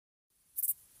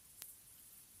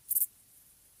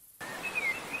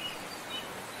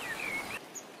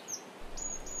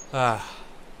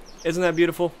Isn't that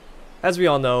beautiful? As we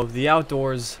all know, the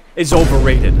outdoors is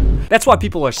overrated. That's why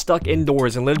people are stuck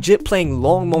indoors and legit playing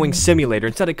lawn mowing simulator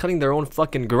instead of cutting their own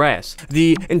fucking grass.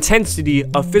 The intensity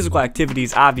of physical activity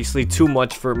is obviously too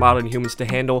much for modern humans to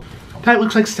handle. That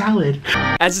looks like salad.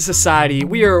 As a society,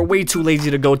 we are way too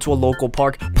lazy to go to a local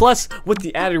park. Plus, with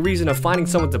the added reason of finding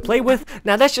someone to play with,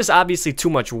 now that's just obviously too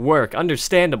much work,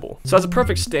 understandable. So as a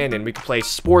perfect stand-in, we can play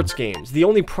sports games. The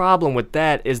only problem with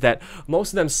that is that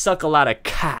most of them suck a lot of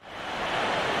cock.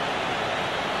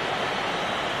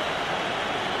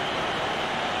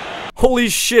 Holy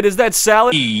shit, is that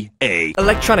salad? EA.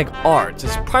 Electronic Arts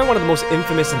is probably one of the most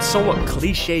infamous and somewhat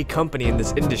cliche company in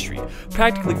this industry,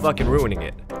 practically fucking ruining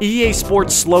it. EA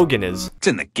Sports' slogan is, "It's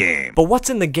in the game." but what's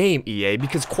in the game, EA?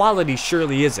 Because quality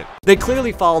surely isn't. They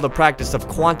clearly follow the practice of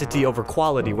quantity over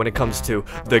quality when it comes to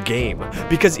the game.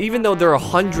 Because even though there are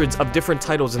hundreds of different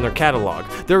titles in their catalog,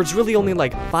 there's really only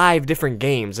like 5 different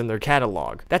games in their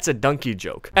catalog. That's a donkey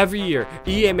joke. Every year,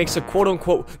 EA makes a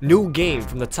quote-unquote new game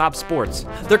from the top sports.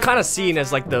 They're kind of seen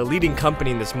as like the leading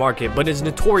company in this market, but is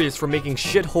notorious for making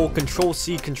shithole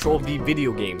Control-C, Control-V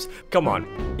video games. Come on,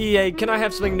 EA, can I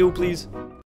have something new, please?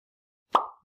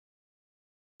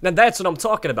 Now that's what I'm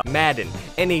talking about. Madden,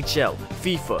 NHL,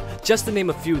 FIFA, just to name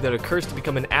a few that are cursed to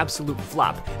become an absolute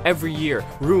flop every year,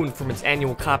 ruined from its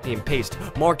annual copy and paste,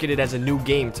 marketed as a new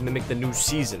game to mimic the new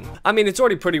season. I mean, it's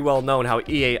already pretty well known how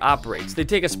EA operates. They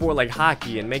take a sport like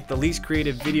hockey and make the least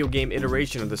creative video game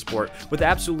iteration of the sport with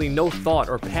absolutely no thought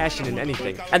or passion in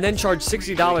anything, and then charge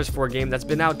 $60 for a game that's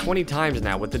been out 20 times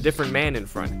now with a different man in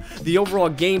front. The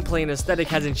overall gameplay and aesthetic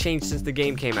hasn't changed since the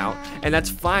game came out, and that's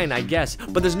fine, I guess,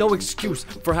 but there's no excuse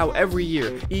for how every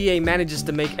year EA manages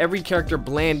to make every character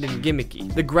bland and gimmicky,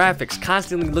 the graphics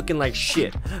constantly looking like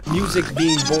shit, music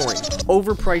being boring,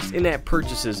 overpriced in-app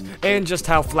purchases, and just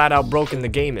how flat out broken the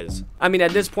game is. I mean,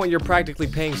 at this point you're practically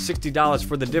paying $60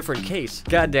 for the different case.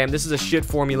 Goddamn, this is a shit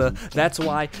formula. That's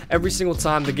why every single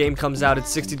time the game comes out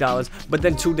it's $60, but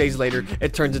then 2 days later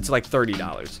it turns into like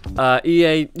 $30.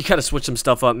 EA, you gotta switch some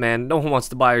stuff up, man. No one wants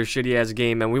to buy your shitty ass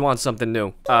game, and we want something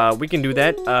new. We can do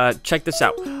that. Check this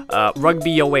out.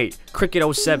 Rugby 08, Cricket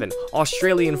 07,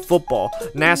 Australian football,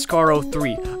 NASCAR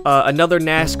 03, another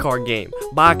NASCAR game,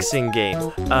 boxing game,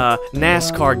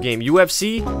 NASCAR game,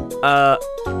 UFC,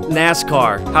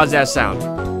 NASCAR. How's that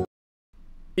sound?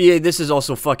 EA, this is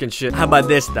also fucking shit. How about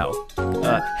this though?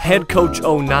 Head Coach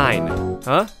 09,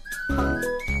 huh?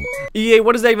 EA,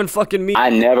 what does that even fucking mean? I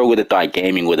never would have thought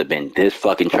gaming would have been this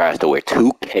fucking trash to where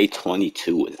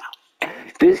 2K22 was out.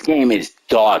 This game is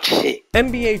dog shit.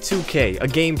 NBA 2K, a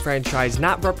game franchise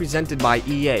not represented by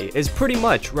EA, is pretty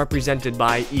much represented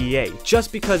by EA,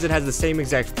 just because it has the same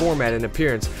exact format and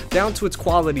appearance, down to its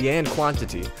quality and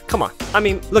quantity. Come on, I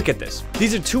mean, look at this.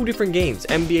 These are 2 different games,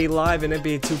 NBA Live and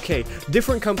NBA 2K.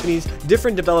 Different companies,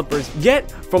 different developers,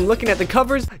 yet, from looking at the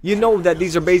covers, you know that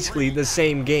these are basically the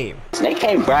same game. They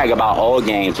can't brag about old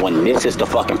games when this is the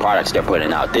fucking products they're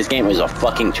putting out. This game is a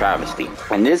fucking travesty.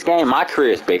 In this game, my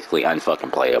career is basically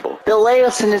unfucking playable. The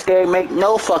layups in this game make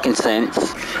no fucking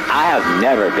sense. I have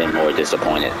never been more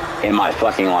disappointed in my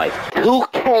fucking life.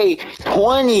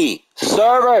 2K20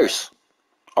 servers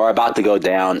are about to go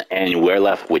down and we're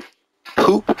left with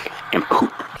poop and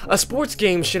poop. A sports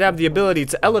game should have the ability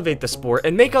to elevate the sport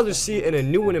and make others see it in a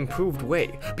new and improved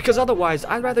way, because otherwise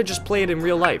I'd rather just play it in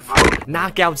real life.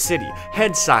 Knockout City,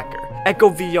 Head Soccer, Echo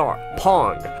VR,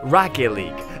 Pong, Rocket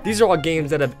League. These are all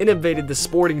games that have innovated the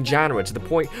sporting genre to the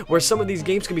point where some of these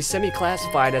games can be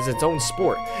semi-classified as its own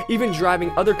sport, even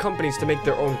driving other companies to make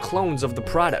their own clones of the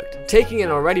product. Taking an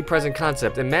already present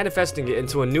concept and manifesting it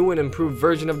into a new and improved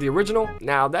version of the original,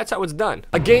 now that's how it's done.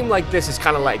 A game like this is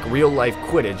kind of like real-life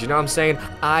Quidditch, you know what I'm saying?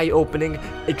 Eye-opening,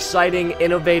 exciting,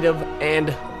 innovative,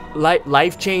 and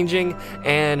life-changing,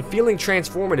 and feeling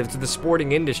transformative to the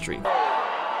sporting industry.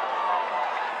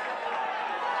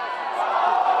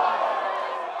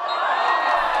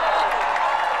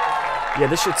 Yeah,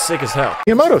 this shit's sick as hell.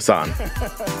 Yamato-san,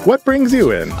 what brings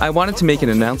you in? I wanted to make an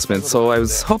announcement, so I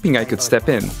was hoping I could step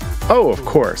in. Oh, of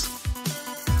course.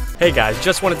 Hey guys,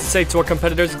 just wanted to say to our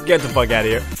competitors, get the fuck out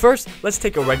of here. First, let's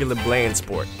take a regular bland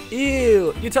sport.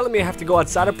 Ew, you telling me I have to go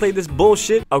outside to play this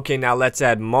bullshit? Okay, now let's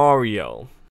add Mario.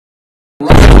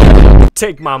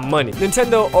 Take my money.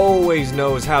 Nintendo always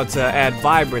knows how to add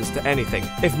vibrance to anything.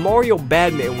 If Mario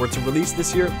Badminton were to release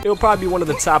this year, it'll probably be one of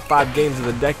the top 5 games of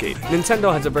the decade.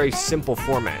 Nintendo has a very simple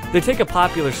format. They take a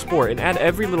popular sport and add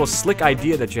every little slick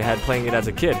idea that you had playing it as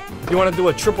a kid. You want to do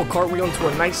a triple cartwheel into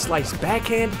a nice slice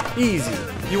backhand? Easy.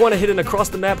 You want to hit an across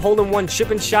the map hole-in-one chip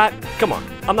and shot? Come on,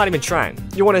 I'm not even trying.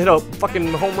 You want to hit a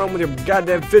fucking home run with your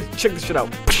goddamn fist? Check this shit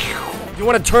out. You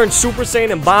want to turn Super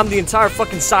Saiyan and bomb the entire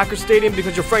fucking soccer stadium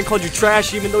because your friend called you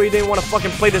trash even though you didn't want to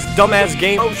fucking play this dumbass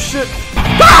game? Oh shit.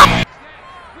 Ah!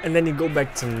 And then you go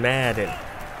back to Madden.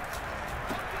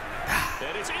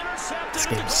 This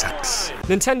game sucks.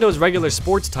 Nintendo's regular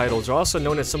sports titles are also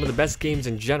known as some of the best games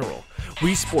in general.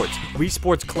 Wii Sports, Wii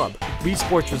Sports Club, Wii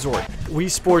Sports Resort, Wii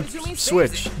Sports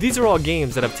Switch. These are all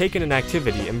games that have taken an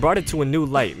activity and brought it to a new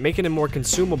light, making it more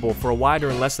consumable for a wider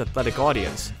and less athletic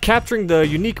audience. Capturing the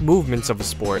unique movements of a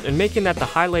sport and making that the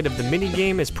highlight of the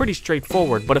mini-game is pretty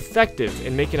straightforward, but effective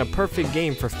in making a perfect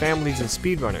game for families and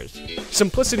speedrunners.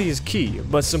 Simplicity is key,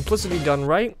 but simplicity done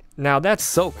right? Now that's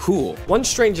so cool. One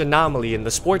strange anomaly in the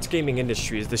sports gaming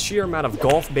industry is the sheer amount of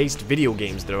golf-based video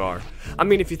games there are. I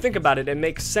mean, if you think about it, it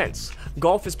makes sense.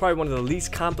 Golf is probably one of the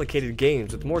least complicated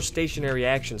games with more stationary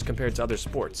actions compared to other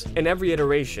sports. In every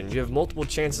iteration, you have multiple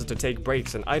chances to take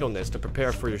breaks and idleness to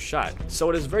prepare for your shot. So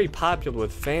it is very popular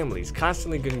with families,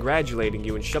 constantly congratulating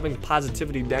you and shoving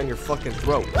positivity down your fucking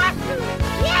throat.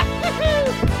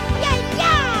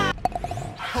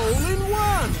 Hole in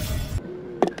one!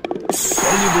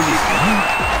 Can you believe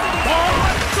it?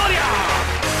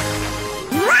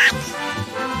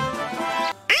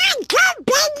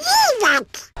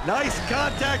 Nice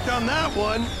contact on that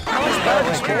one.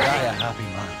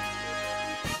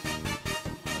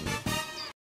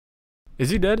 Is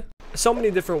he dead? So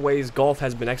many different ways golf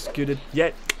has been executed,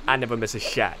 yet I never miss a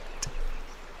shot.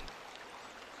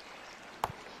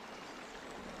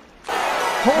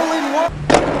 Hole in one!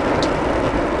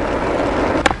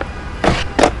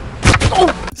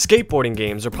 Skateboarding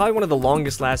games are probably one of the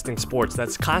longest lasting sports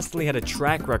that's constantly had a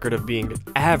track record of being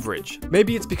average.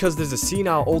 Maybe it's because there's a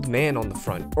senile old man on the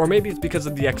front, or maybe it's because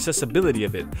of the accessibility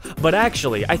of it. But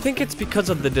actually, I think it's because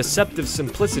of the deceptive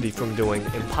simplicity from doing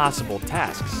impossible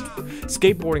tasks.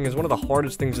 Skateboarding is one of the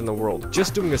hardest things in the world.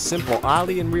 Just doing a simple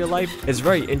ollie in real life is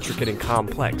very intricate and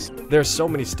complex. There are so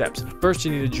many steps. First,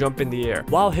 you need to jump in the air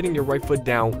while hitting your right foot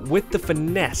down with the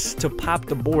finesse to pop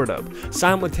the board up,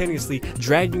 simultaneously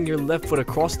dragging your left foot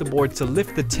across the board to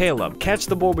lift the tail up, catch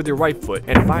the board with your right foot,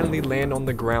 and finally land on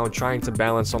the ground trying to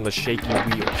balance on the shaky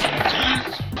wheels.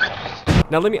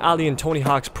 Now let me ollie in Tony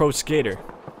Hawk's Pro Skater.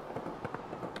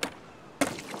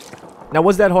 Now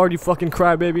was that hard, you fucking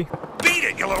crybaby? Beat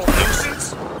it, you little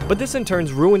nuisance! But this in turn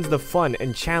ruins the fun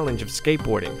and challenge of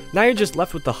skateboarding. Now you're just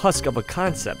left with the husk of a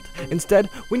concept. Instead,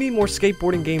 we need more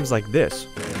skateboarding games like this.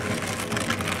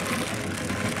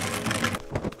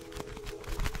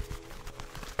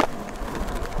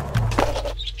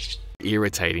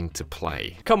 Irritating to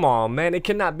play. Come on, man, it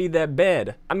cannot be that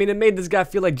bad. I mean, it made this guy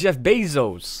feel like Jeff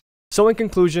Bezos. So in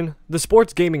conclusion, the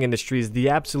sports gaming industry is the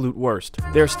absolute worst.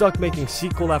 They're stuck making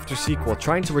sequel after sequel,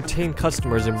 trying to retain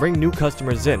customers and bring new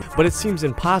customers in, but it seems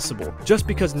impossible, just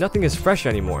because nothing is fresh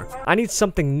anymore. I need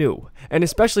something new, and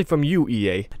especially from you,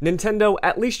 EA. Nintendo,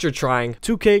 at least you're trying.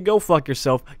 2K, go fuck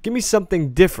yourself. Give me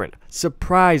something different.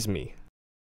 Surprise me.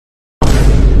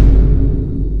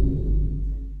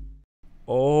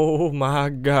 Oh my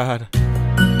god.